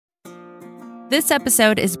This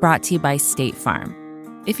episode is brought to you by State Farm.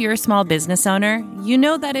 If you're a small business owner, you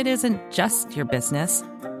know that it isn't just your business,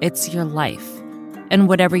 it's your life. And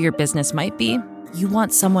whatever your business might be, you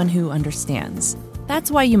want someone who understands. That's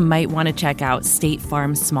why you might want to check out State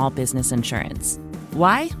Farm Small Business Insurance.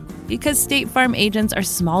 Why? Because State Farm agents are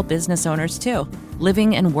small business owners too,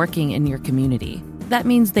 living and working in your community. That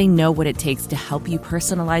means they know what it takes to help you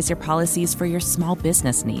personalize your policies for your small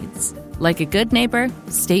business needs. Like a good neighbor,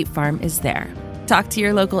 State Farm is there. Talk to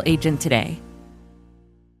your local agent today.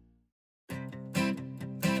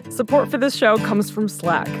 Support for this show comes from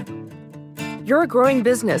Slack. You're a growing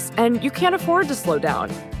business and you can't afford to slow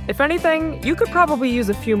down. If anything, you could probably use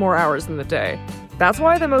a few more hours in the day. That's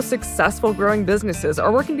why the most successful growing businesses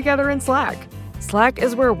are working together in Slack. Slack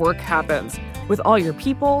is where work happens, with all your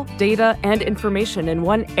people, data, and information in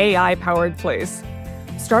one AI-powered place.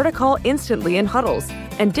 Start a call instantly in huddles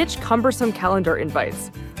and ditch cumbersome calendar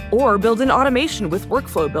invites. Or build an automation with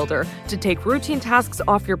Workflow Builder to take routine tasks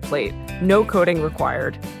off your plate. No coding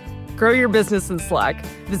required. Grow your business in Slack.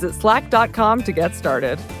 Visit slack.com to get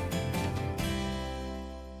started.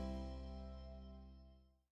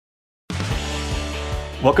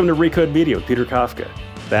 Welcome to Recode Media with Peter Kafka.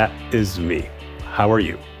 That is me. How are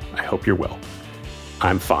you? I hope you're well.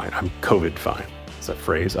 I'm fine. I'm COVID fine. It's a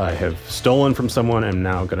phrase I have stolen from someone and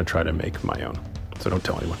now going to try to make my own. So don't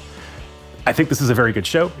tell anyone. I think this is a very good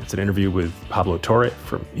show. It's an interview with Pablo Torre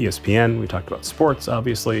from ESPN. We talked about sports,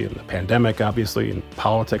 obviously, and the pandemic, obviously, and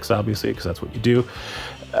politics, obviously, because that's what you do.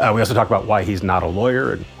 We also talk about why he's not a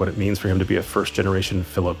lawyer and what it means for him to be a first-generation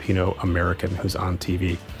Filipino-American who's on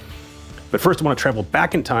TV. But first, I want to travel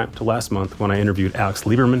back in time to last month when I interviewed Alex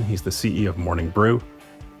Lieberman. He's the CEO of Morning Brew.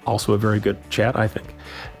 Also a very good chat, I think.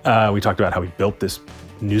 We talked about how he built this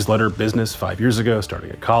newsletter business 5 years ago,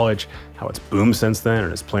 starting at college, how it's boomed since then,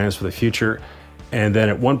 and his plans for the future. And then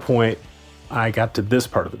at one point, I got to this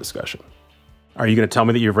part of the discussion. Are you going to tell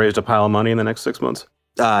me that you've raised a pile of money in the next 6 months?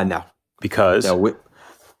 No. Because? No,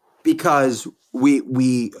 because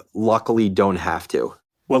we luckily don't have to.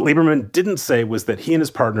 What Lieberman didn't say was that he and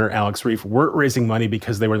his partner, Alex Reif, weren't raising money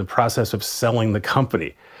because they were in the process of selling the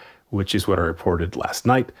company, which is what I reported last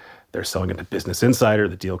night. They're selling it to Business Insider.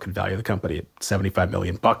 The deal could value the company at $75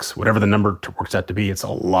 million. Whatever the number works out to be, it's a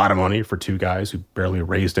lot of money for two guys who barely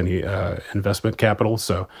raised any investment capital.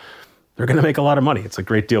 So they're going to make a lot of money. It's a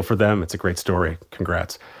great deal for them. It's a great story.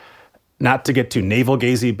 Congrats. Not to get too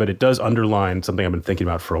navel-gazy, but it does underline something I've been thinking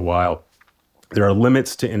about for a while. There are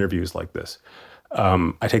limits to interviews like this.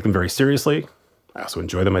 I take them very seriously. I also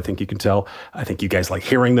enjoy them, I think you can tell. I think you guys like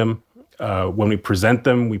hearing them. When we present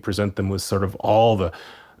them with sort of all the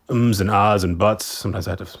ums and ahs and buts. Sometimes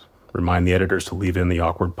I have to remind the editors to leave in the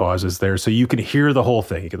awkward pauses there so you can hear the whole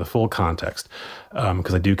thing, you get the full context,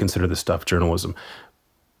 because I do consider this stuff journalism.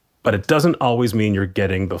 But it doesn't always mean you're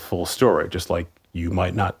getting the full story, just like you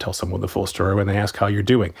might not tell someone the full story when they ask how you're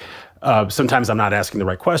doing. Sometimes I'm not asking the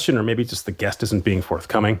right question, or maybe just the guest isn't being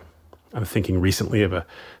forthcoming. I'm thinking recently of a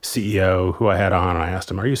CEO who I had on, and I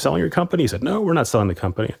asked him, "Are you selling your company?" He said, "No, we're not selling the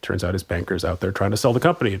company." It turns out his banker's out there trying to sell the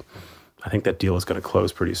company. I think that deal is going to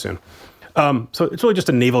close pretty soon. So it's really just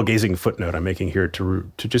a navel-gazing footnote I'm making here to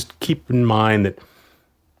just keep in mind that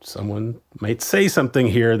someone might say something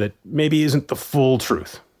here that maybe isn't the full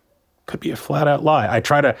truth. Could be a flat-out lie. I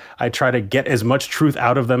try to get as much truth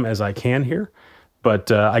out of them as I can here.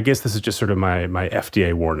 But I guess this is just sort of my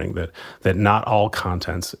FDA warning that not all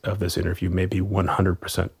contents of this interview may be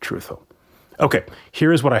 100% truthful. Okay,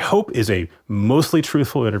 here is what I hope is a mostly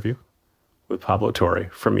truthful interview with Pablo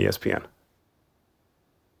Torre from ESPN.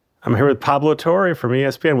 I'm here with Pablo Torre from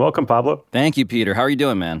ESPN. Welcome, Pablo. Thank you, Peter. How are you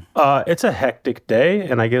doing, man? It's a hectic day,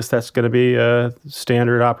 and I guess that's going to be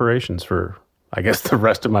standard operations for, I guess, the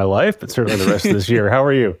rest of my life, but certainly the rest of this year. How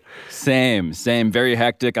are you? Same. Very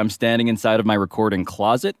hectic. I'm standing inside of my recording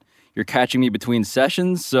closet. You're catching me between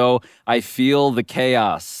sessions, so I feel the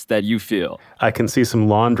chaos that you feel. I can see some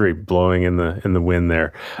laundry blowing in the wind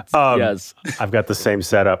there. Yes. I've got the same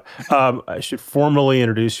setup. I should formally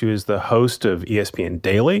introduce you as the host of ESPN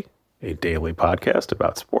Daily, a daily podcast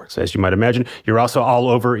about sports. As you might imagine, you're also all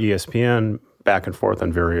over ESPN, back and forth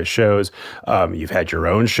on various shows. You've had your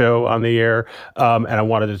own show on the air, and I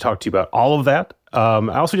wanted to talk to you about all of that.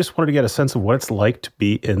 I also just wanted to get a sense of what it's like to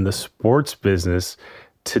be in the sports business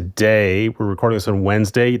today. We're recording this on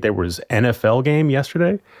Wednesday. There was NFL game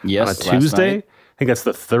yesterday. Yes, on a Tuesday. I think that's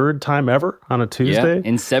the third time ever on a Tuesday. Yeah,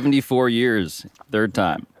 in 74 years, third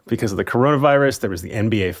time. Because of the coronavirus, there was the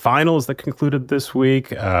NBA Finals that concluded this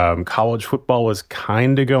week. College football was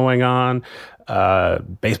kind of going on.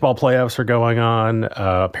 Baseball playoffs are going on.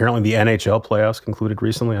 Apparently, the NHL playoffs concluded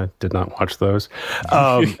recently. I did not watch those.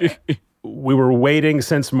 we were waiting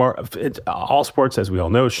since all sports, as we all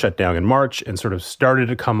know, shut down in March and sort of started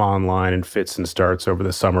to come online in fits and starts over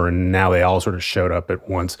the summer, and now they all sort of showed up at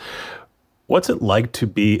once. What's it like to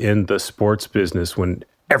be in the sports business when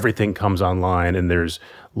everything comes online and there's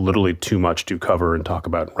literally too much to cover and talk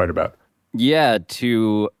about and write about? Yeah,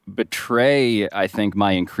 to betray, I think,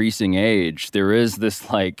 my increasing age, there is this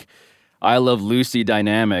like I Love Lucy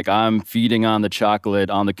dynamic. I'm feeding on the chocolate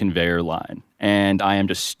on the conveyor line, and I am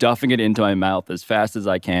just stuffing it into my mouth as fast as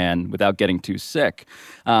I can without getting too sick.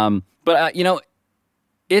 But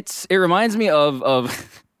it reminds me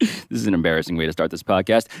of this is an embarrassing way to start this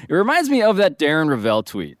podcast. It reminds me of that Darren Ravel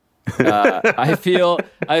tweet. I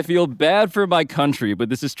feel bad for my country, but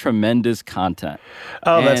this is tremendous content.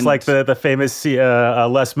 Oh, that's like the famous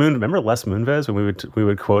Les Moon. Remember Les Moonves when we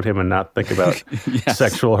would quote him and not think about yes.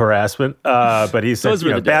 sexual harassment? But he said,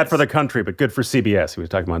 bad days. For the country, but good for CBS. He was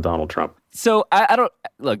talking about Donald Trump. So I don't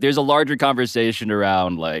look. There's a larger conversation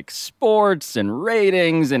around like sports and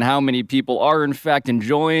ratings and how many people are in fact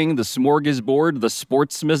enjoying the smorgasbord, the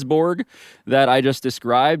sportsmithsborg that I just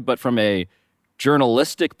described. But from a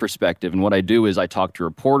journalistic perspective, and what I do is I talk to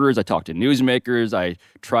reporters, I talk to newsmakers, I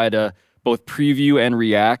try to both preview and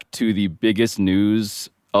react to the biggest news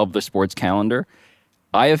of the sports calendar.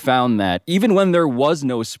 I have found that even when there was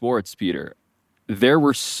no sports, Peter, there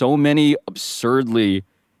were so many absurdly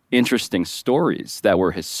interesting stories that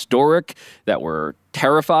were historic, that were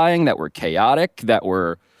terrifying, that were chaotic, that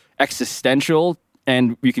were existential.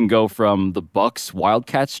 And we can go from the Bucks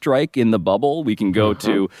Wildcat strike in the bubble. We can go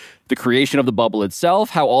to the creation of the bubble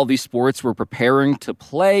itself, how all these sports were preparing to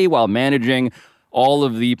play while managing all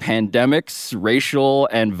of the pandemics, racial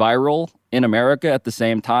and viral, in America at the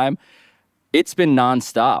same time. It's been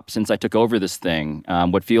nonstop since I took over this thing,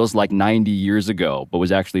 what feels like 90 years ago, but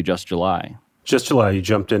was actually just July. Just July, you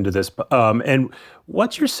jumped into this. And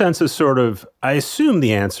what's your sense of sort of, I assume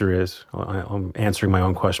the answer is, I'm answering my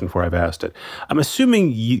own question before I've asked it. I'm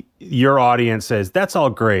assuming your audience says, that's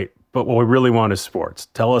all great, but what we really want is sports.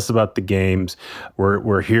 Tell us about the games.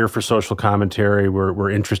 We're here for social commentary.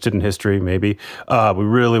 We're interested in history, maybe. We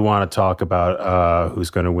really want to talk about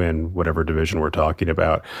who's going to win whatever division we're talking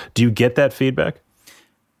about. Do you get that feedback?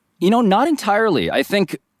 Not entirely. I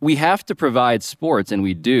think we have to provide sports, and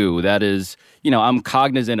we do. That is, I'm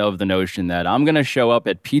cognizant of the notion that I'm going to show up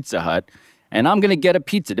at Pizza Hut and I'm going to get a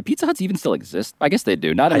pizza. Do Pizza Huts even still exist? I guess they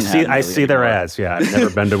do. Not in Manhattan, I see their ads. Yeah, I've never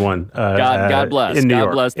been to one. God bless. In New God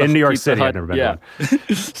York. bless In New York Pizza City, Hut. I've never been to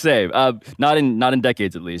one. Same. Not in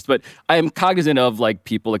decades at least. But I am cognizant of like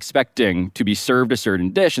people expecting to be served a certain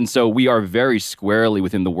dish, and so we are very squarely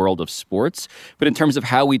within the world of sports. But in terms of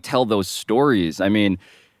how we tell those stories, I mean,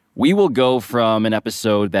 we will go from an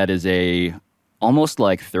episode that is a almost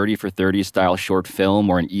like 30 for 30 style short film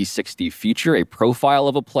or an E60 feature, a profile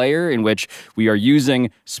of a player in which we are using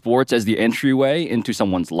sports as the entryway into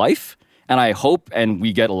someone's life. And I hope, and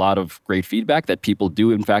we get a lot of great feedback, that people do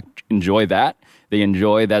in fact enjoy that. They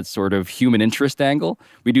enjoy that sort of human interest angle.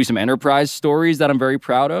 We do some enterprise stories that I'm very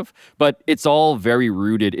proud of, but it's all very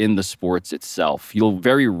rooted in the sports itself.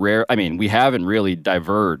 We haven't really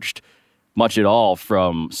diverged much at all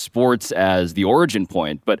from sports as the origin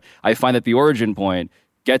point, but I find that the origin point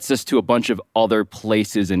gets us to a bunch of other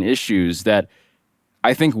places and issues that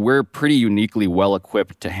I think we're pretty uniquely well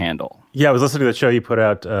equipped to handle. Yeah, I was listening to the show you put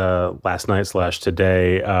out last night /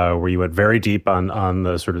 today, where you went very deep on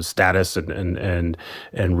the sort of status and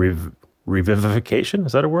revivification,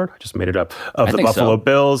 is that a word? I just made it up, of the Buffalo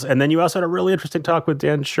Bills. And then you also had a really interesting talk with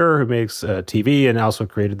Dan Schur, who makes TV and also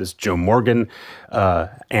created this Joe Morgan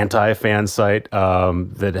anti-fan site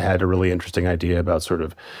that had a really interesting idea about sort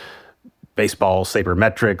of baseball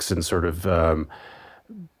sabermetrics and sort of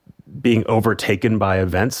being overtaken by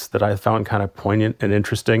events that I found kind of poignant and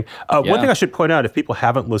interesting. One thing I should point out, if people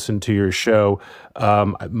haven't listened to your show,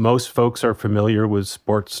 most folks are familiar with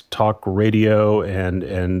sports talk radio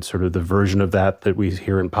and sort of the version of that we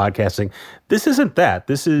hear in podcasting. This isn't that.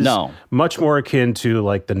 This is much more akin to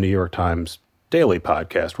like the New York Times Daily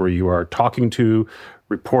podcast, where you are talking to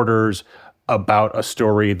reporters about a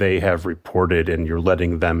story they have reported, and you're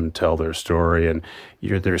letting them tell their story. And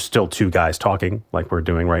there's still two guys talking like we're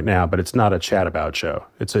doing right now, but it's not a chat about show.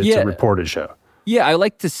 It's a reported show. Yeah, I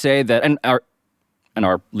like to say that, and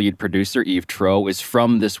our lead producer, Eve Tro, is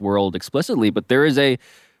from this world explicitly, but there is and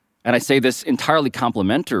I say this entirely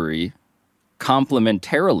complementarily,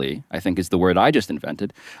 I think is the word I just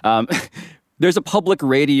invented. There's a public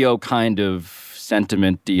radio kind of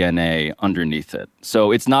sentiment DNA underneath it.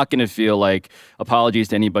 So it's not going to feel like, apologies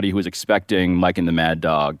to anybody who was expecting Mike and the Mad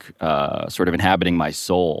Dog sort of inhabiting my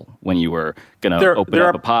soul when you were going to open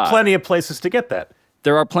up a pod. There are plenty of places to get that.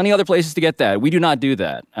 There are plenty of other places to get that. We do not do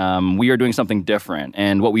that. We are doing something different.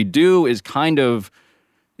 And what we do is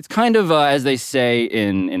as they say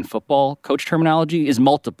in football coach terminology, is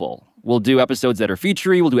multiple. We'll do episodes that are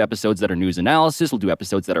featurey. We'll do episodes that are news analysis. We'll do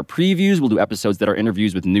episodes that are previews. We'll do episodes that are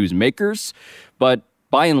interviews with newsmakers. But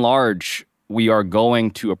by and large, we are going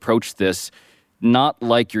to approach this not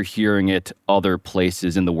like you're hearing it other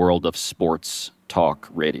places in the world of sports talk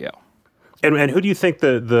radio. And who do you think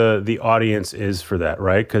the audience is for that,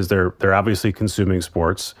 right? Because they're obviously consuming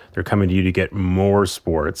sports. They're coming to you to get more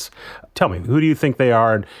sports. Tell me, who do you think they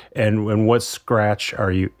are, and what scratch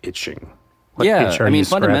are you itching? What itch are you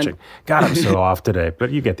scratching? God, I'm so off today, but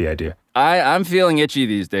you get the idea. I'm feeling itchy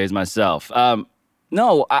these days myself.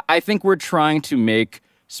 No, I think we're trying to make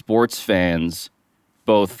sports fans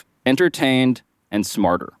both entertained and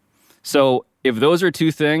smarter. So if those are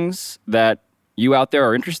two things that you out there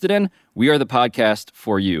are interested in, we are the podcast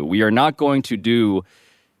for you. We are not going to do,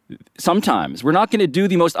 sometimes, we're not going to do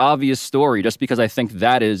the most obvious story just because I think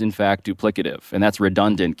that is, in fact, duplicative. And that's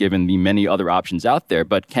redundant given the many other options out there.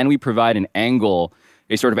 But can we provide an angle,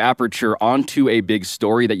 a sort of aperture onto a big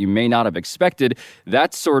story that you may not have expected?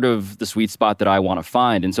 That's sort of the sweet spot that I want to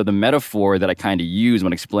find. And so the metaphor that I kind of use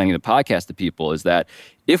when explaining the podcast to people is that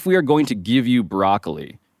if we are going to give you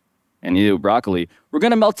broccoli, and you do broccoli, we're going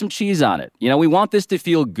to melt some cheese on it. We want this to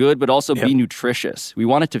feel good, but also be nutritious. We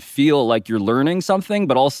want it to feel like you're learning something,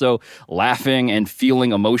 but also laughing and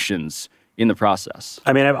feeling emotions in the process.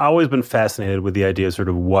 I mean, I've always been fascinated with the idea of sort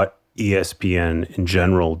of what ESPN in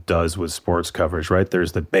general does with sports coverage, right?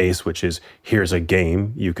 There's the base, which is here's a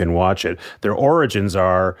game, you can watch it. Their origins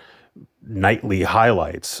are nightly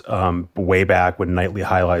highlights, way back when nightly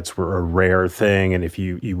highlights were a rare thing, and if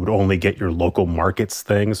you would only get your local markets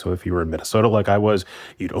thing. So if you were in Minnesota like I was,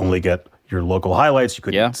 you'd only get your local highlights. You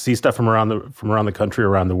couldn't see stuff from around the country,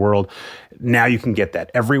 around the world. Now you can get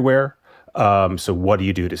that everywhere. So what do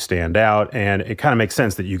you do to stand out? And it kind of makes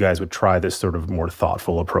sense that you guys would try this sort of more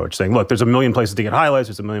thoughtful approach, saying, look, there's a million places to get highlights.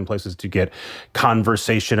 There's a million places to get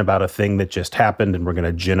conversation about a thing that just happened, and we're going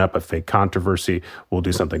to gin up a fake controversy. We'll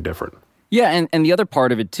do something different. Yeah, and the other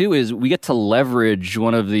part of it, too, is we get to leverage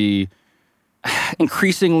one of the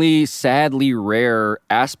increasingly, sadly rare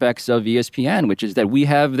aspects of ESPN, which is that we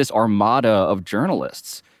have this armada of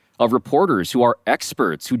journalists, of reporters who are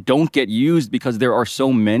experts, who don't get used because there are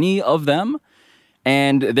so many of them,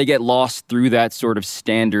 and they get lost through that sort of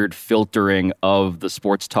standard filtering of the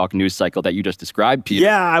sports talk news cycle that you just described, Peter.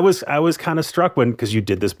 Yeah, I was kind of struck because you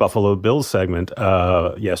did this Buffalo Bills segment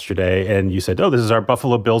yesterday, and you said, oh, this is our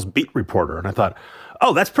Buffalo Bills beat reporter. And I thought,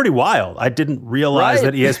 oh, that's pretty wild. I didn't realize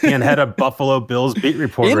that ESPN had a Buffalo Bills beat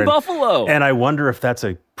reporter. In Buffalo. And I wonder if that's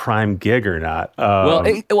a prime gig or not. Well,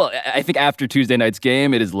 I think after Tuesday night's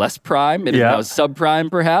game, it is less prime. It is now subprime,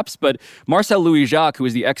 perhaps. But Marcel Louis-Jacques, who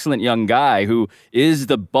is the excellent young guy who is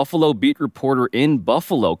the Buffalo beat reporter in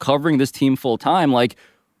Buffalo, covering this team full time, like,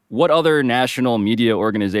 what other national media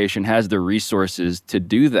organization has the resources to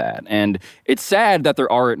do that? And it's sad that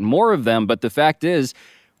there aren't more of them, but the fact is,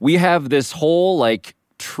 we have this whole,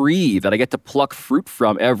 tree that I get to pluck fruit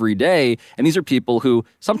from every day. And these are people who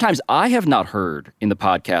sometimes I have not heard in the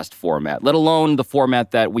podcast format, let alone the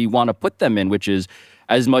format that we want to put them in, which is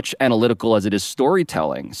as much analytical as it is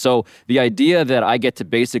storytelling. So the idea that I get to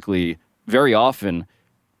basically very often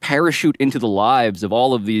parachute into the lives of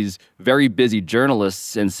all of these very busy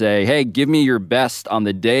journalists and say, hey, give me your best on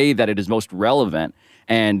the day that it is most relevant,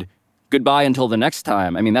 and goodbye until the next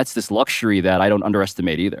time. I mean, that's this luxury that I don't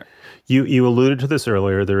underestimate either. You alluded to this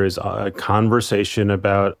earlier. There is a conversation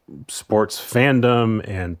about sports fandom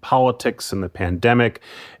and politics and the pandemic,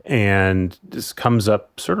 and this comes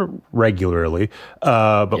up sort of regularly.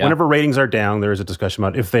 But whenever ratings are down, there is a discussion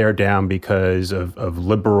about if they are down because of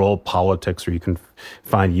liberal politics, or you can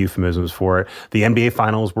find euphemisms for it. The NBA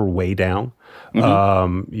Finals were way down.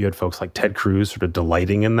 Mm-hmm. You had folks like Ted Cruz sort of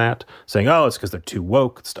delighting in that, saying, oh, it's because they're too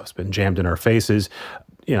woke. Stuff's been jammed in our faces.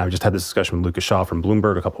 I just had this discussion with Lucas Shaw from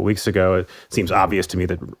Bloomberg a couple of weeks ago. It seems obvious to me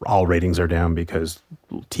that all ratings are down because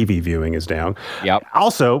TV viewing is down. Yep.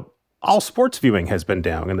 Also, all sports viewing has been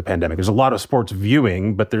down in the pandemic. There's a lot of sports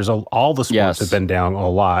viewing, but all the sports have been down a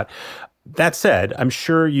lot. That said, I'm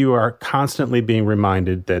sure you are constantly being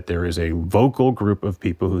reminded that there is a vocal group of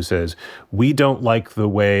people who says, we don't like the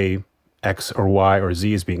way X or Y or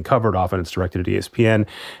Z is being covered. Often it's directed at ESPN.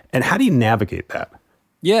 And how do you navigate that?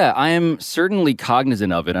 Yeah, I am certainly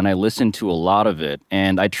cognizant of it, and I listen to a lot of it,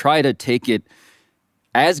 and I try to take it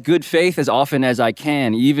as good faith as often as I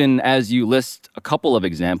can, even as you list a couple of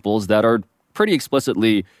examples that are pretty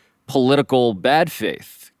explicitly political bad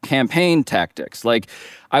faith, campaign tactics. Like,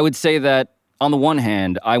 I would say that on the one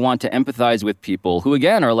hand, I want to empathize with people who,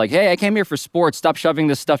 again, are like, hey, I came here for sports. Stop shoving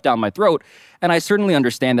this stuff down my throat. And I certainly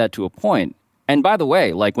understand that to a point. And by the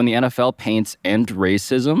way, like when the NFL paints end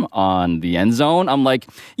racism on the end zone, I'm like,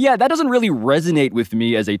 yeah, that doesn't really resonate with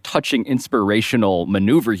me as a touching, inspirational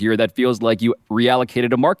maneuver here that feels like you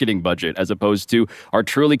reallocated a marketing budget as opposed to are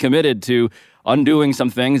truly committed to undoing some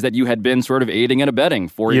things that you had been sort of aiding and abetting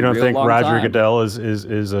for a real long time. You don't think Roger Goodell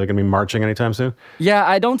is going to be marching anytime soon? Yeah,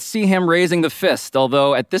 I don't see him raising the fist,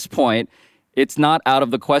 although at this point, it's not out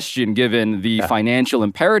of the question given the financial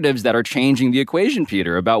imperatives that are changing the equation,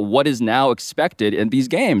 Peter, about what is now expected in these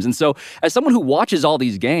games. And so as someone who watches all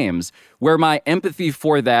these games, where my empathy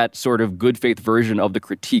for that sort of good faith version of the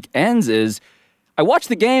critique ends is I watch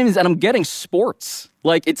the games and I'm getting sports.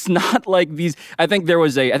 Like, it's not like these, I think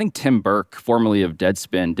Tim Burke, formerly of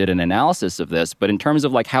Deadspin, did an analysis of this, but in terms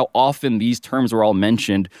of like how often these terms were all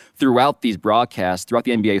mentioned throughout these broadcasts, throughout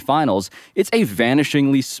the NBA Finals, it's a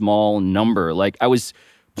vanishingly small number. Like I was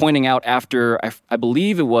pointing out after, I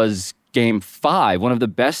believe it was Game 5, one of the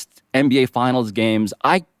best NBA Finals games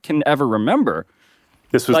I can ever remember.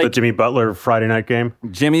 This was the Jimmy Butler Friday night game?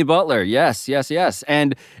 Jimmy Butler, yes.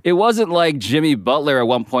 And it wasn't like Jimmy Butler at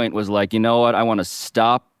one point was like, you know what, I want to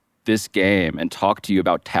stop this game and talk to you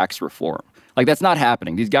about tax reform. Like, that's not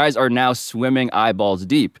happening. These guys are now swimming eyeballs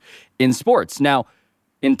deep in sports. Now,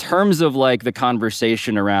 in terms of like the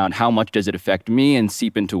conversation around how much does it affect me and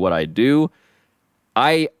seep into what I do,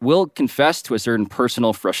 I will confess to a certain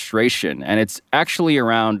personal frustration, and it's actually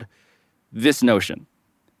around this notion.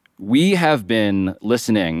 We have been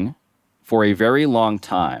listening for a very long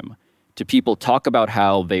time to people talk about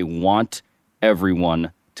how they want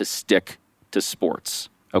everyone to stick to sports,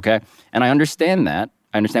 okay? And I understand that.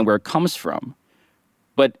 I understand where it comes from.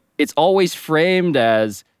 But it's always framed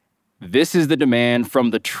as this is the demand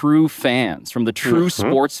from the true fans, from the true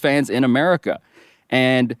sports fans in America.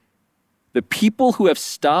 And the people who have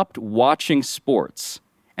stopped watching sports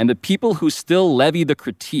and the people who still levy the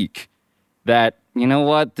critique that, you know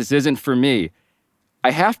what, this isn't for me, I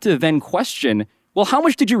have to then question, well, how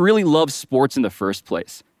much did you really love sports in the first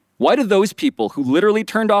place? Why do those people who literally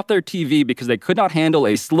turned off their TV because they could not handle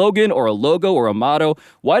a slogan or a logo or a motto,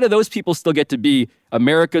 why do those people still get to be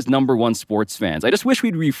America's #1 sports fans? I just wish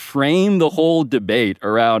we'd reframe the whole debate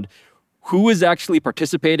around who is actually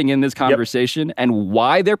participating in this conversation and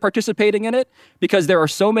why they're participating in it, because there are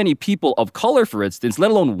so many people of color, for instance,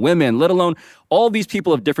 let alone women, let alone all these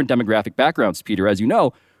people of different demographic backgrounds, Peter, as you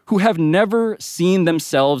know, who have never seen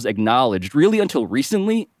themselves acknowledged really until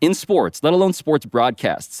recently in sports, let alone sports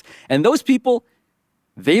broadcasts. And those people,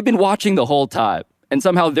 they've been watching the whole time, and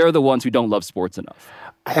somehow they're the ones who don't love sports enough.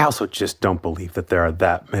 I also just don't believe that there are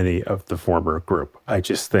that many of the former group. I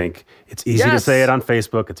just think it's easy to say it on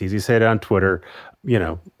Facebook. It's easy to say it on Twitter. You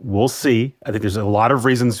know, we'll see. I think there's a lot of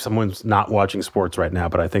reasons someone's not watching sports right now,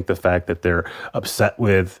 but I think the fact that they're upset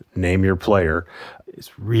with name your player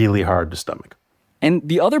is really hard to stomach. And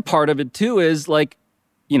the other part of it, too, is like,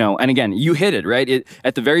 you know, and again, you hit it, right?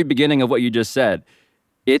 At the very beginning of what you just said,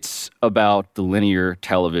 it's about the linear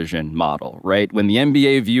television model, right? When the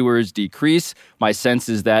NBA viewers decrease, my sense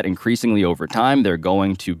is that increasingly over time, they're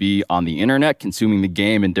going to be on the internet consuming the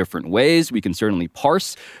game in different ways. We can certainly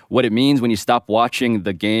parse what it means when you stop watching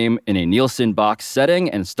the game in a Nielsen box setting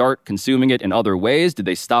and start consuming it in other ways. Did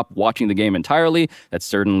they stop watching the game entirely? That's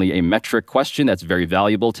certainly a metric question that's very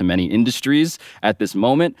valuable to many industries at this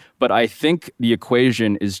moment. But I think the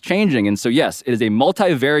equation is changing. And so, yes, it is a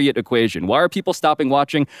multivariate equation. Why are people stopping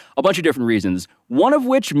watching? A bunch of different reasons, one of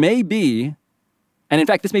which may be, and in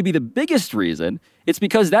fact, this may be the biggest reason, it's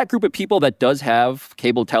because that group of people that does have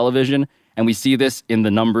cable television, and we see this in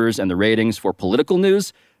the numbers and the ratings for political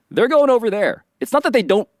news, they're going over there. It's not that they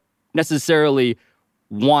don't necessarily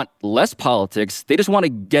want less politics, they just want to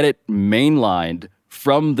get it mainlined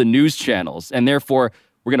from the news channels, and therefore,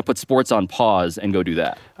 we're going to put sports on pause and go do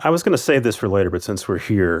that. I was going to save this for later, but since we're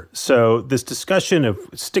here. So this discussion of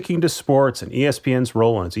sticking to sports and ESPN's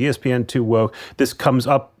role, and it's ESPN too woke, this comes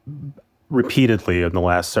up repeatedly in the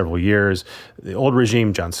last several years. The old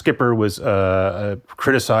regime, John Skipper, was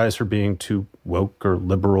criticized for being too woke or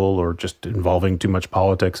liberal or just involving too much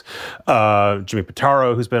politics. Jimmy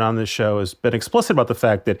Pitaro, who's been on this show, has been explicit about the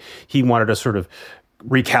fact that he wanted to sort of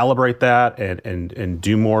recalibrate that and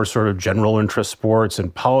do more sort of general interest sports,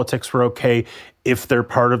 and politics were okay if they're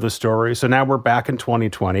part of the story. So now we're back in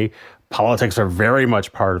 2020. Politics are very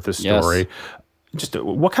much part of the story. Yes. Just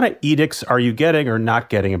what kind of edicts are you getting or not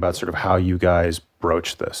getting about sort of how you guys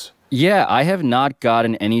broach this. Yeah, I have not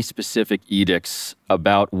gotten any specific edicts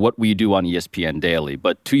about what we do on ESPN Daily.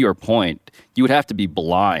 But to your point, you would have to be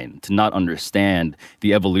blind to not understand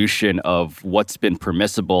the evolution of what's been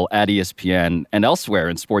permissible at ESPN and elsewhere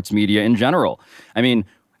in sports media in general. I mean,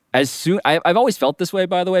 I've always felt this way,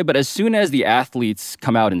 by the way, but as soon as the athletes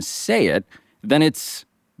come out and say it, then it's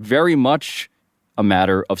very much a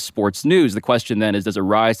matter of sports news. The question then is, does it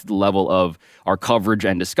rise to the level of our coverage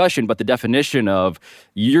and discussion? But the definition of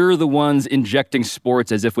you're the ones injecting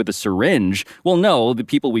sports as if with a syringe, well, no, the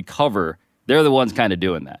people we cover, they're the ones kind of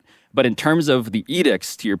doing that. But in terms of the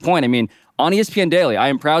edicts, to your point, I mean, on ESPN Daily, I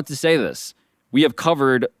am proud to say this. We have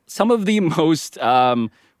covered some of the most,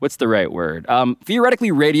 what's the right word?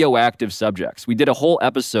 Theoretically radioactive subjects. We did a whole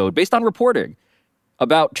episode based on reporting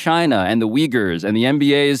about China and the Uyghurs and the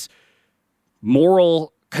NBA's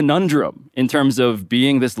moral conundrum in terms of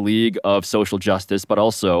being this league of social justice, but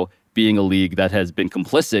also being a league that has been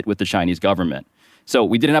complicit with the Chinese government. So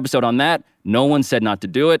we did an episode on that. No one said not to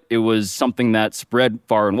do it. It was something that spread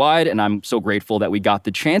far and wide, and I'm so grateful that we got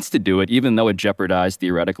the chance to do it, even though it jeopardized,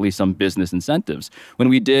 theoretically, some business incentives. When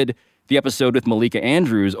we did the episode with Malika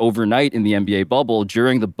Andrews overnight in the NBA bubble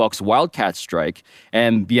during the Bucks Wildcats strike,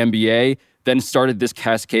 and the NBA then started this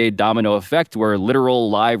cascade domino effect where literal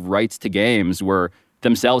live rights to games were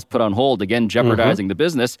themselves put on hold, again, jeopardizing the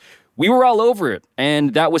business. We were all over it.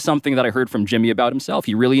 And that was something that I heard from Jimmy about himself.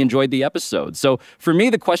 He really enjoyed the episode. So for me,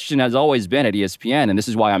 the question has always been at ESPN, and this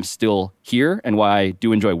is why I'm still here and why I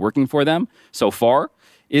do enjoy working for them so far,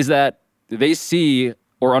 is that they see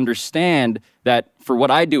or understand that for what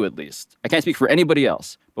I do, at least, I can't speak for anybody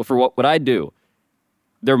else, but for what I do,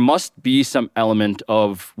 there must be some element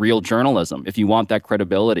of real journalism if you want that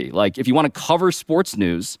credibility. Like, if you want to cover sports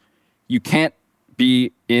news, you can't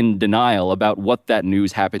be in denial about what that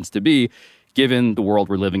news happens to be, given the world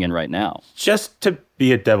we're living in right now. Just to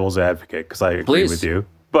be a devil's advocate, because I agree with you,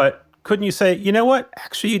 but couldn't you say, you know what?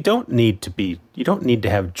 Actually, you don't need to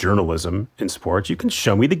have journalism in sports. You can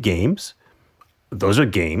show me the games. Those are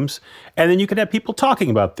games. And then you can have people talking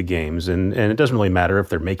about the games. And it doesn't really matter if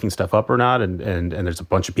they're making stuff up or not. And there's a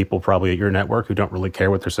bunch of people probably at your network who don't really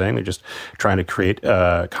care what they're saying. They're just trying to create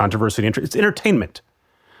controversy and interest. It's entertainment.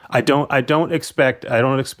 I don't expect if I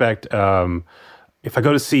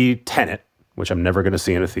go to see Tenet, which I'm never going to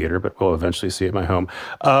see in a theater, but we'll eventually see at my home.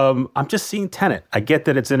 I'm just seeing Tenet. I get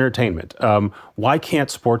that it's entertainment. Why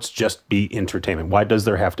can't sports just be entertainment? Why does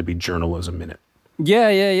there have to be journalism in it?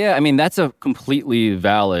 Yeah. I mean, that's a completely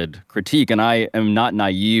valid critique. And I am not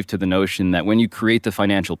naive to the notion that when you create the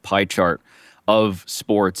financial pie chart of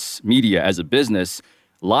sports media as a business,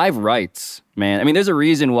 live rights, man. I mean, there's a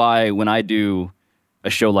reason why when I do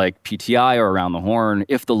a show like PTI or Around the Horn,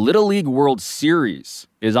 if the Little League World Series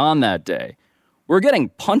is on that day, we're getting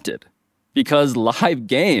punted because live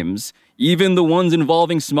games, even the ones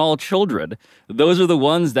involving small children, those are the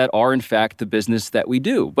ones that are, in fact, the business that we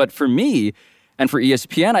do. But for me, and for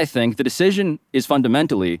ESPN, I think the decision is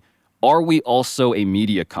fundamentally, are we also a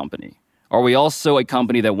media company? Are we also a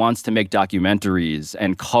company that wants to make documentaries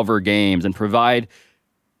and cover games and provide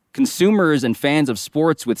consumers and fans of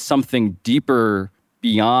sports with something deeper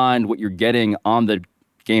beyond what you're getting on the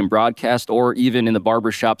game broadcast or even in the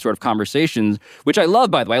barbershop sort of conversations, which I love,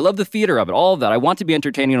 by the way. I love the theater of it, all of that. I want to be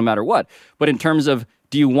entertaining no matter what. But in terms of,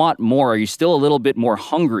 do you want more? Are you still a little bit more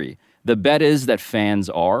hungry? The bet is that fans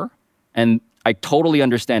are. And I totally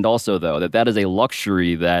understand also, though, that is a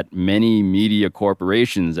luxury that many media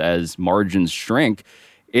corporations, as margins shrink,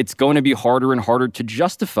 it's going to be harder and harder to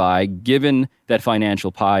justify given that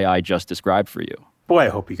financial pie I just described for you. Boy, I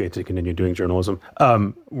hope you get to continue doing journalism.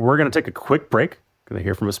 We're going to take a quick break. Going to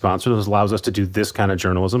hear from a sponsor that allows us to do this kind of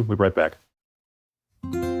journalism. We'll be right back.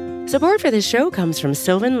 Support for this show comes from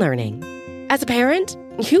Sylvan Learning. As a parent,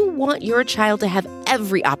 you want your child to have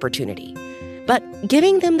every opportunity. But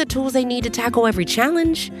giving them the tools they need to tackle every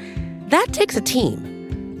challenge, that takes a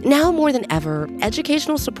team. Now more than ever,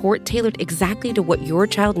 educational support tailored exactly to what your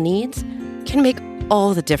child needs can make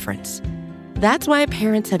all the difference. That's why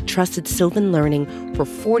parents have trusted Sylvan Learning for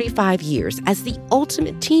 45 years as the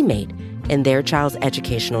ultimate teammate in their child's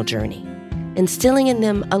educational journey, instilling in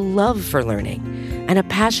them a love for learning and a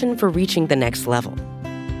passion for reaching the next level.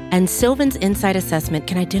 And Sylvan's Insight Assessment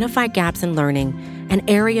can identify gaps in learning and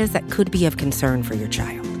areas that could be of concern for your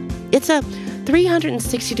child. It's a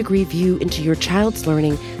 360-degree view into your child's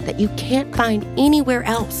learning that you can't find anywhere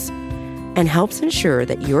else and helps ensure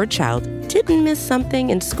that your child didn't miss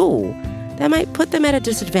something in school that might put them at a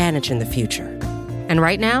disadvantage in the future. And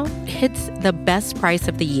right now, it's the best price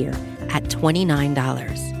of the year at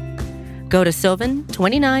 $29. Go to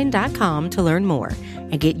sylvan29.com to learn more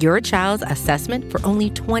and get your child's assessment for only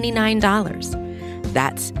 $29.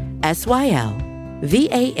 That's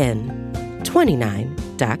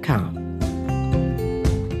SYLVAN29.com.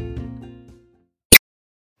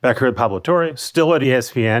 Back here with Pablo Torre, still at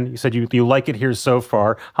ESPN. You said you like it here so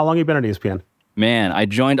far. How long have you been at ESPN? Man, I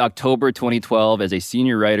joined October 2012 as a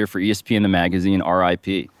senior writer for ESPN the magazine,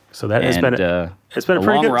 RIP. So that has been it's been a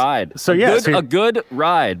pretty long good ride. So yeah, a good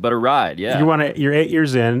ride, but a ride. Yeah. You're 8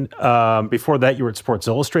 years in. Before that, you were at Sports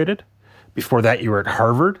Illustrated. Before that, you were at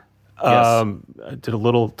Harvard. Yes. Did a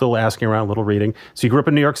little asking around, a little reading. So you grew up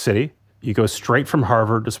in New York City. You go straight from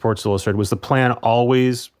Harvard to Sports Illustrated. Was the plan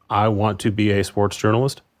always, I want to be a sports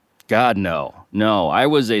journalist? God, no. No, I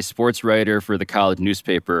was a sports writer for the college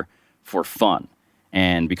newspaper for fun.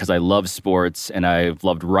 And because I love sports and I've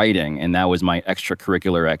loved writing, and that was my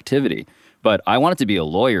extracurricular activity. But I wanted to be a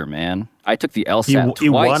lawyer, man. I took the LSAT twice.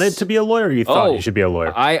 You wanted to be a lawyer, or you thought you should be a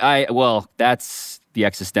lawyer? Well, that's the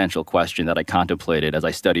existential question that I contemplated as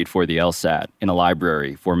I studied for the LSAT in a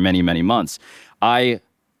library for many, many months. I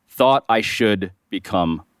thought I should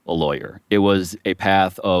become a lawyer. It was a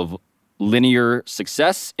path of linear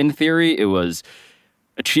success in theory. It was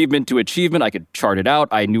achievement to achievement. I could chart it out.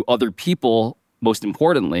 I knew other people, most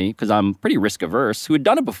importantly, because I'm pretty risk averse, who had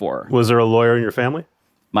done it before. Was there a lawyer in your family?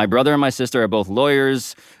 My brother and my sister are both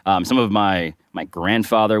lawyers. Some of my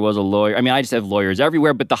grandfather was a lawyer. I mean, I just have lawyers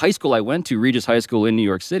everywhere. But the high school I went to, Regis High School in New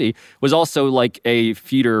York City, was also like a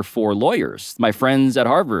feeder for lawyers. My friends at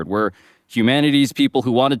Harvard were humanities people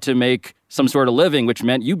who wanted to make some sort of living, which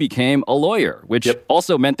meant you became a lawyer, which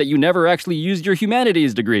also meant that you never actually used your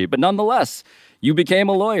humanities degree. But nonetheless, you became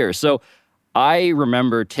a lawyer. So I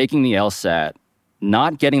remember taking the LSAT,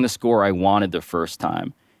 not getting the score I wanted the first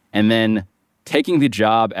time, and then taking the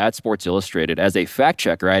job at Sports Illustrated as a fact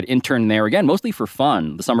checker. I had interned there, again, mostly for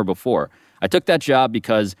fun the summer before. I took that job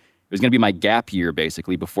because it was going to be my gap year,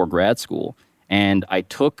 basically, before grad school. And I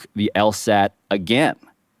took the LSAT again.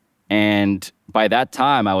 And by that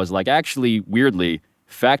time, I was like, actually, weirdly,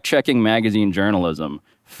 fact-checking magazine journalism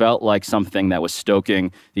felt like something that was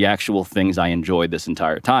stoking the actual things I enjoyed this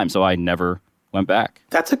entire time. So I never went back.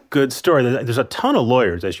 That's a good story. There's a ton of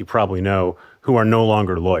lawyers, as you probably know, who are no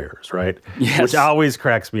longer lawyers, right? Yes. Which always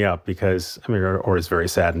cracks me up because, I mean, or is very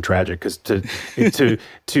sad and tragic because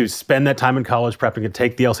to spend that time in college prepping, to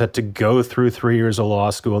take the LSAT, to go through 3 years of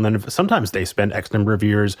law school, and then sometimes they spend X number of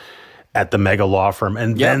years at the mega law firm,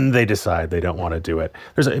 and then they decide they don't want to do it.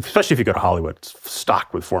 Especially if you go to Hollywood, it's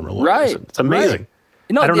stocked with former lawyers. Right. It's amazing. Right.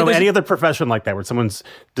 No, I don't know any other profession like that where someone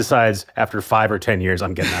decides after 5 or 10 years,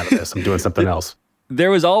 I'm getting out of this, I'm doing something else.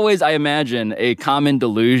 There was always, I imagine, a common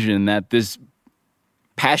delusion that this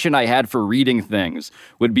passion I had for reading things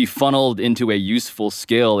would be funneled into a useful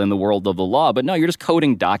skill in the world of the law. But no, you're just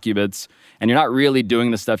coding documents and you're not really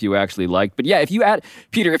doing the stuff you actually like. But yeah, if you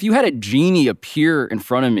had a genie appear in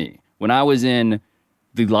front of me when I was in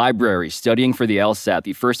the library studying for the LSAT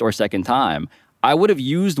the first or second time, I would have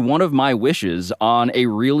used one of my wishes on a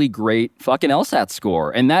really great fucking LSAT score.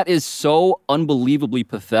 And that is so unbelievably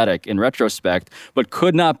pathetic in retrospect, but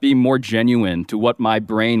could not be more genuine to what my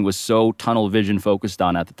brain was so tunnel vision focused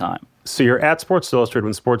on at the time. So you're at Sports Illustrated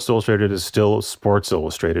when Sports Illustrated is still Sports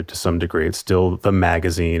Illustrated to some degree. It's still the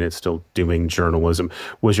magazine. It's still doing journalism.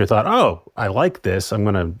 Was your thought, oh, I like this. I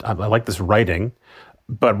like this writing.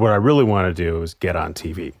 But what I really want to do is get on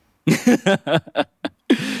TV.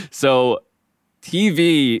 So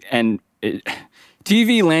TV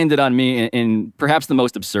landed on me in perhaps the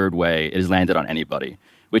most absurd way it has landed on anybody,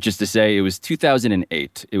 which is to say it was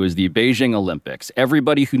 2008. It was the Beijing Olympics.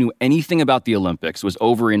 Everybody who knew anything about the Olympics was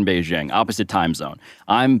over in Beijing, opposite time zone.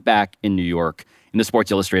 I'm back in New York in the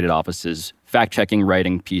Sports Illustrated offices, fact-checking,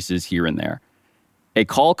 writing pieces here and there. A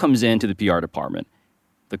call comes in to the PR department.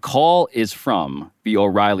 The call is from the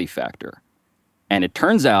O'Reilly Factor. And it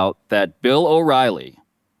turns out that Bill O'Reilly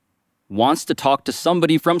wants to talk to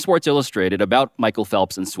somebody from Sports Illustrated about Michael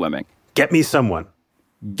Phelps and swimming. Get me someone.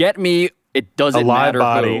 Get me, it doesn't matter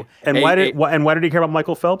body. who. And why did he care about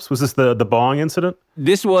Michael Phelps? Was this the Bong incident?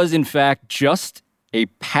 This was, in fact, just a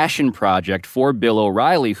passion project for Bill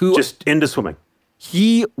O'Reilly, who... Just into swimming.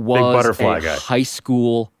 He was a guy. High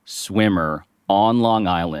school swimmer on Long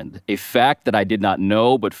Island, a fact that I did not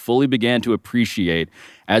know but fully began to appreciate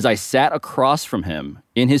as I sat across from him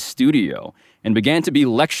in his studio and began to be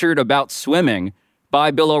lectured about swimming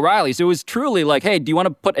by Bill O'Reilly. So it was truly like, hey, do you want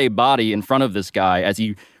to put a body in front of this guy as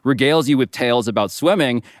he regales you with tales about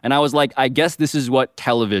swimming? And I was like, I guess this is what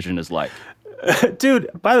television is like. Dude,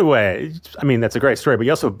 by the way, I mean, that's a great story, but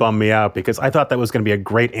you also bummed me out because I thought that was going to be a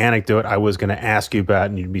great anecdote I was going to ask you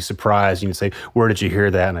about, and you'd be surprised. You'd say, where did you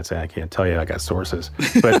hear that? And I'd say, I can't tell you. I got sources.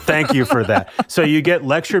 But thank you for that. So you get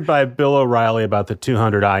lectured by Bill O'Reilly about the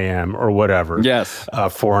 200 IM or whatever. Yes.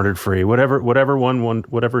 400 free,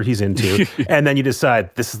 whatever he's into. And then you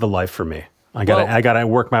decide, this is the life for me. I gotta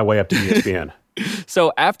work my way up to ESPN.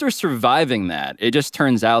 So after surviving that, it just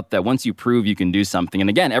turns out that once you prove you can do something, and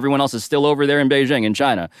again, everyone else is still over there in Beijing, in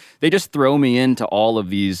China, they just throw me into all of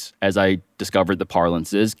these, as I discovered the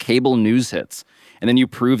parlance is, cable news hits. And then you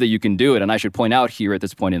prove that you can do it. And I should point out here at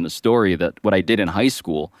this point in the story that what I did in high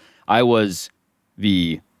school, I was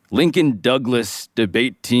the Lincoln Douglas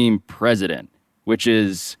debate team president, which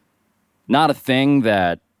is not a thing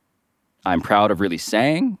that I'm proud of really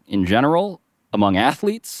saying in general among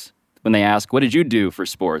athletes. When they ask, what did you do for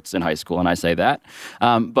sports in high school? And I say that.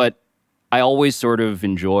 But I always sort of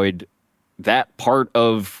enjoyed that part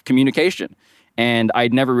of communication. And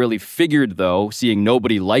I'd never really figured, though, seeing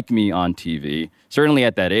nobody like me on TV, certainly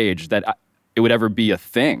at that age, that it would ever be a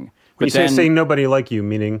thing. When you say seeing nobody like you,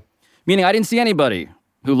 meaning? Meaning I didn't see anybody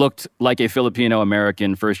who looked like a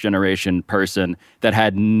Filipino-American first-generation person that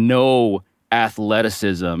had no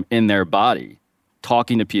athleticism in their body,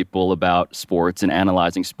 talking to people about sports and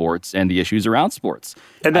analyzing sports and the issues around sports.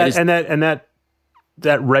 And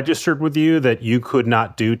that registered with you that you could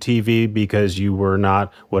not do TV because you were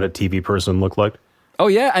not what a TV person looked like? Oh,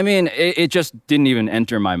 yeah. I mean, it just didn't even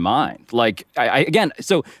enter my mind. Like,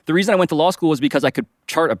 so the reason I went to law school was because I could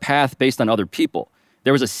chart a path based on other people.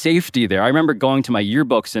 There was a safety there. I remember going to my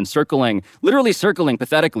yearbooks and literally circling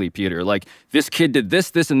pathetically, Peter, like, this kid did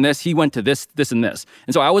this, this, and this. He went to this, this, and this.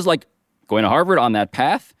 And so I was like, going to Harvard on that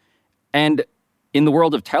path. And in the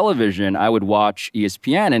world of television, I would watch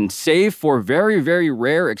ESPN, and save for very, very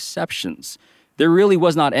rare exceptions, there really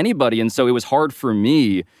was not anybody. And so it was hard for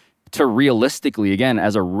me to realistically, again,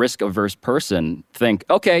 as a risk-averse person, think,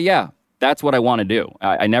 okay, yeah, that's what I want to do.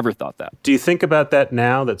 I never thought that. Do you think about that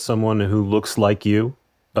now, that someone who looks like you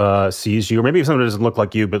sees you, or maybe someone who doesn't look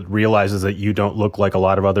like you but realizes that you don't look like a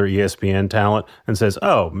lot of other ESPN talent and says,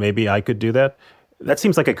 oh, maybe I could do that? That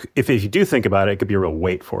seems like if you do think about it, it could be a real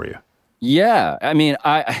weight for you. Yeah. I mean,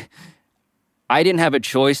 I didn't have a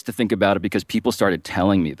choice to think about it because people started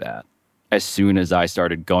telling me that as soon as I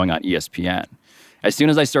started going on ESPN. As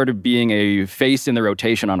soon as I started being a face in the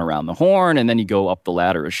rotation on Around the Horn, and then you go up the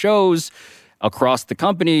ladder of shows across the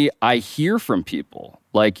company, I hear from people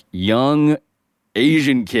like young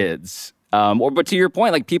Asian kids, but to your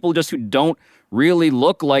point, like people just who don't really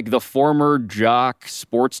look like the former jock,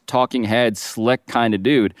 sports talking head, slick kind of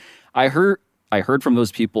dude. I heard from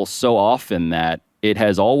those people so often that it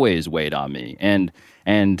has always weighed on me. And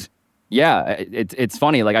yeah, it's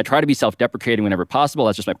funny. Like, I try to be self-deprecating whenever possible.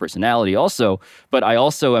 That's just my personality also. But I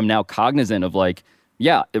also am now cognizant of, like,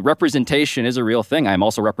 yeah, representation is a real thing. I'm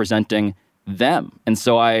also representing them. And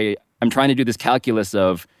so I'm trying to do this calculus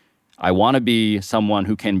of, I want to be someone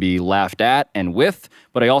who can be laughed at and with,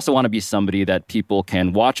 but I also want to be somebody that people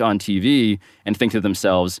can watch on TV and think to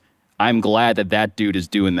themselves, I'm glad that dude is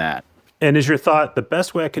doing that. And is your thought, the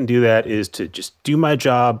best way I can do that is to just do my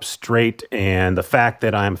job straight, and the fact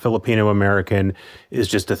that I'm Filipino-American is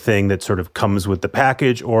just a thing that sort of comes with the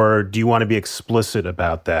package? Or do you want to be explicit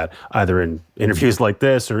about that, either in interviews like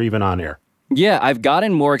this or even on air? Yeah, I've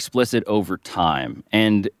gotten more explicit over time.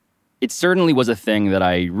 And it certainly was a thing that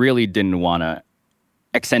I really didn't want to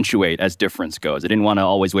accentuate as difference goes. I didn't want to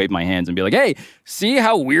always wave my hands and be like, hey, see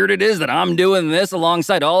how weird it is that I'm doing this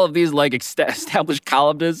alongside all of these like established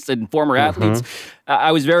columnists and former athletes.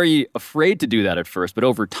 I was very afraid to do that at first, but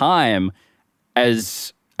over time,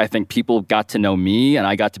 as I think people got to know me and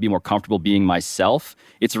I got to be more comfortable being myself,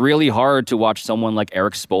 it's really hard to watch someone like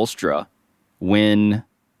Eric Spoelstra win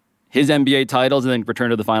his NBA titles and then return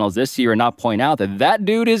to the finals this year and not point out that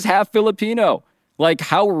dude is half Filipino. Like,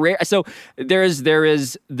 how rare. So there is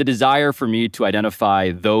the desire for me to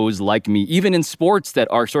identify those like me, even in sports that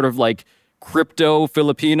are sort of like crypto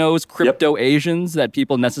Filipinos, crypto Asians that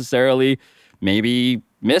people necessarily maybe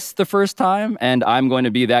miss the first time. And I'm going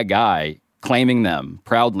to be that guy claiming them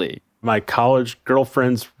proudly. My college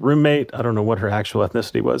girlfriend's roommate, I don't know what her actual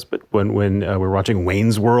ethnicity was, but when we were watching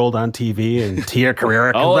Wayne's World on TV and Tia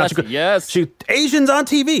Carrere, yes, Asians on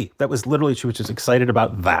TV. That was literally, she was just excited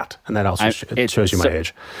about that, and that also shows you my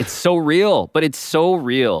age. It's so real, but it's so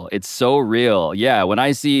real. It's so real. Yeah, when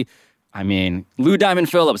I see I mean, Lou Diamond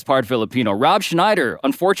Phillips, part Filipino. Rob Schneider,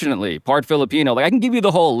 unfortunately, part Filipino. Like, I can give you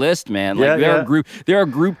the whole list, man. Like, there are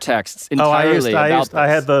group texts entirely about this. I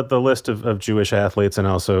had the list of Jewish athletes, and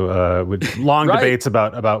also with long debates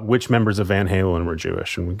about which members of Van Halen were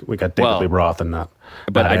Jewish, and we got David Lee Roth and not.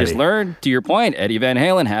 But I Eddie. just learned, to your point, Eddie Van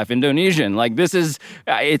Halen, half Indonesian. Like, this is,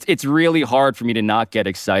 it's really hard for me to not get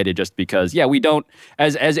excited just because, we don't,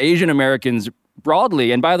 as Asian Americans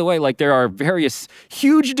broadly, and by the way, like, there are various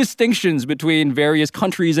huge distinctions between various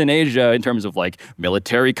countries in Asia in terms of like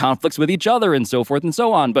military conflicts with each other and so forth and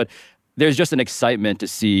so on. But there's just an excitement to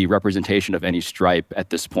see representation of any stripe at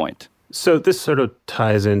this point. So this sort of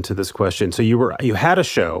ties into this question. So you had a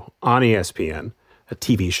show on ESPN, a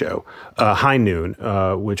TV show, High Noon,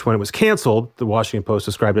 which when it was canceled, the Washington Post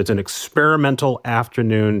described it as an experimental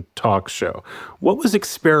afternoon talk show. What was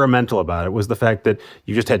experimental about it? Was the fact that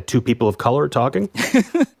you just had two people of color talking?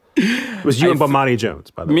 It was you and Bomani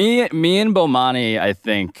Jones, by the way. Me and Bomani, I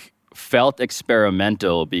think, felt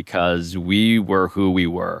experimental because we were who we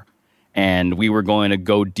were. And we were going to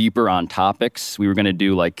go deeper on topics. We were going to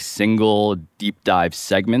do like single deep dive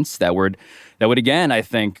segments that would again, I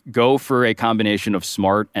think, go for a combination of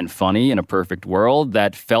smart and funny in a perfect world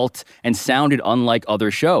that felt and sounded unlike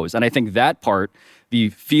other shows. And I think that part, the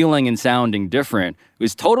feeling and sounding different,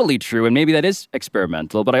 was totally true. And maybe that is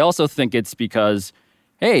experimental. But I also think it's because,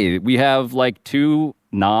 hey, we have like two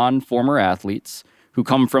non-former athletes who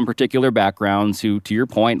come from particular backgrounds, who, to your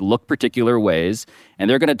point, look particular ways, and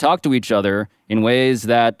they're going to talk to each other in ways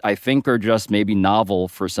that I think are just maybe novel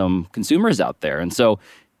for some consumers out there. And so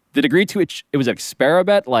the degree to which it was an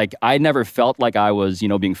experiment, like, I never felt like I was,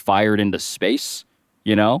 being fired into space,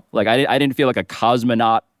 Like, I didn't feel like a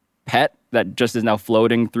cosmonaut pet that just is now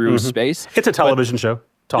floating through space. It's a television show.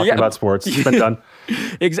 Talking about sports. It's been done.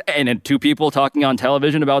 And then two people talking on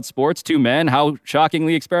television about sports, two men, how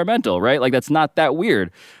shockingly experimental, right? Like, that's not that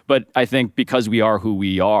weird. But I think because we are who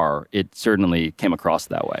we are, it certainly came across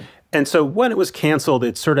that way. And so when it was canceled,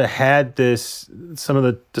 it sort of had some of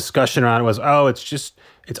the discussion around it was,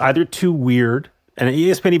 it's either too weird. And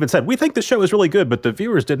ESPN even said, we think the show is really good, but the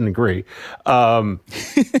viewers didn't agree. And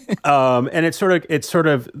it's sort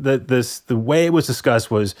of the way it was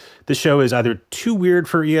discussed was the show is either too weird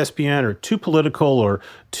for ESPN or too political or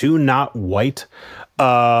too not white.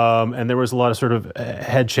 And there was a lot of sort of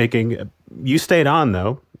head shaking. You stayed on,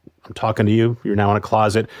 though. I'm talking to you. You're now in a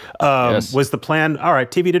closet. Yes. Was the plan, all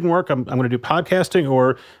right, TV didn't work, I'm going to do podcasting,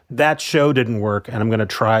 or that show didn't work and I'm going to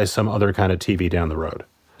try some other kind of TV down the road?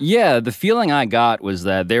 Yeah, the feeling I got was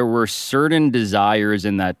that there were certain desires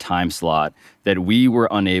in that time slot that we were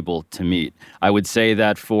unable to meet. I would say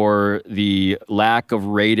that for the lack of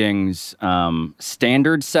ratings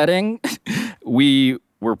standard setting, we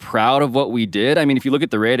were proud of what we did. I mean, if you look at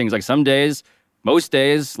the ratings, like most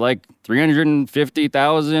days, like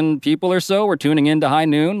 350,000 people or so were tuning into High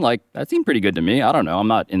Noon. Like, that seemed pretty good to me. I don't know. I'm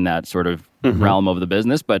not in that sort of realm of the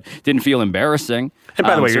business, but didn't feel embarrassing. And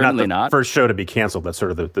by the way, you're not the first show to be canceled. That's sort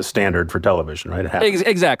of the standard for television, right?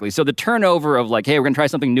 Exactly. So the turnover of like, hey, we're going to try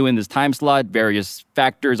something new in this time slot, various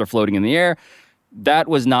factors are floating in the air. That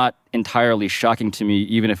was not entirely shocking to me,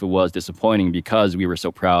 even if it was disappointing because we were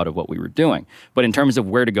so proud of what we were doing. But in terms of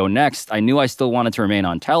where to go next, I knew I still wanted to remain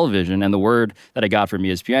on television. And the word that I got from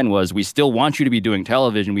ESPN was, we still want you to be doing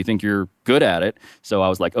television. We think you're good at it. So I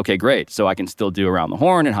was like, okay, great. So I can still do Around the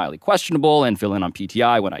Horn and Highly Questionable and fill in on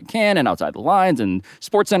PTI when I can and Outside the Lines and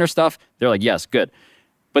SportsCenter stuff. They're like, yes, good.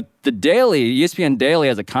 But the Daily, ESPN Daily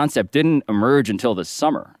as a concept didn't emerge until this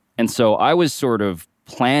summer. And so I was sort of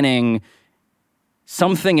planning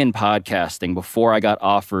something in podcasting before I got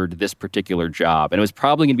offered this particular job. And it was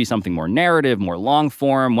probably going to be something more narrative, more long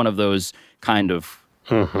form, one of those kind of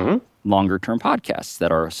longer term podcasts that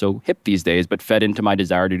are so hip these days, but fed into my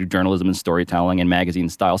desire to do journalism and storytelling and magazine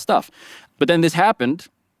style stuff. But then this happened.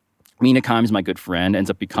 Mina Kimes, my good friend, ends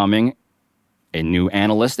up becoming a new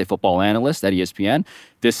analyst, a football analyst at ESPN.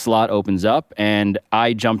 This slot opens up and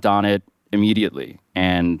I jumped on it immediately.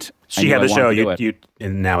 And she had the show,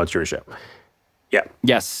 and now it's your show. Yeah.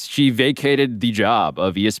 Yes, she vacated the job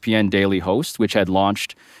of ESPN Daily host, which had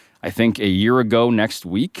launched, I think, a year ago next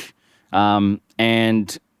week. And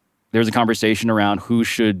there was a conversation around who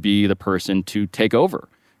should be the person to take over.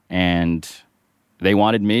 And they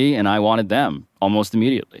wanted me, and I wanted them almost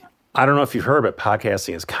immediately. I don't know if you've heard, but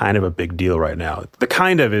podcasting is kind of a big deal right now. The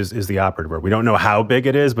kind of is the operative word. We don't know how big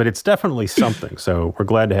it is, but it's definitely something. So we're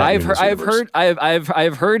glad to have you in this universe.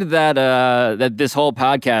 I've heard that that this whole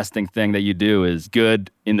podcasting thing that you do is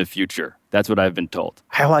good in the future. That's what I've been told.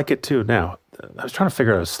 I like it too. Now, I was trying to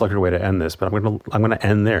figure out a slicker way to end this, but I'm gonna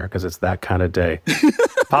end there because it's that kind of day.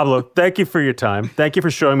 Pablo, thank you for your time. Thank you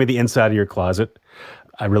for showing me the inside of your closet.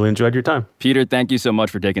 I really enjoyed your time. Peter, thank you so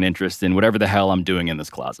much for taking interest in whatever the hell I'm doing in this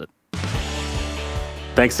closet.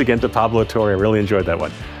 Thanks again to Pablo Torre. I really enjoyed that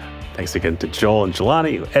one. Thanks again to Joel and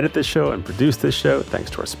Jelani, who edit this show and produce this show.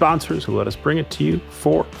 Thanks to our sponsors who let us bring it to you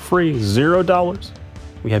for free, $0.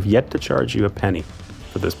 We have yet to charge you a penny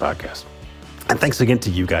for this podcast. And thanks again to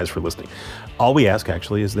you guys for listening. All we ask,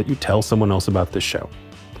 actually, is that you tell someone else about this show.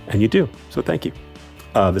 And you do. So thank you.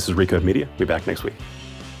 This is Recode Media. We'll be back next week.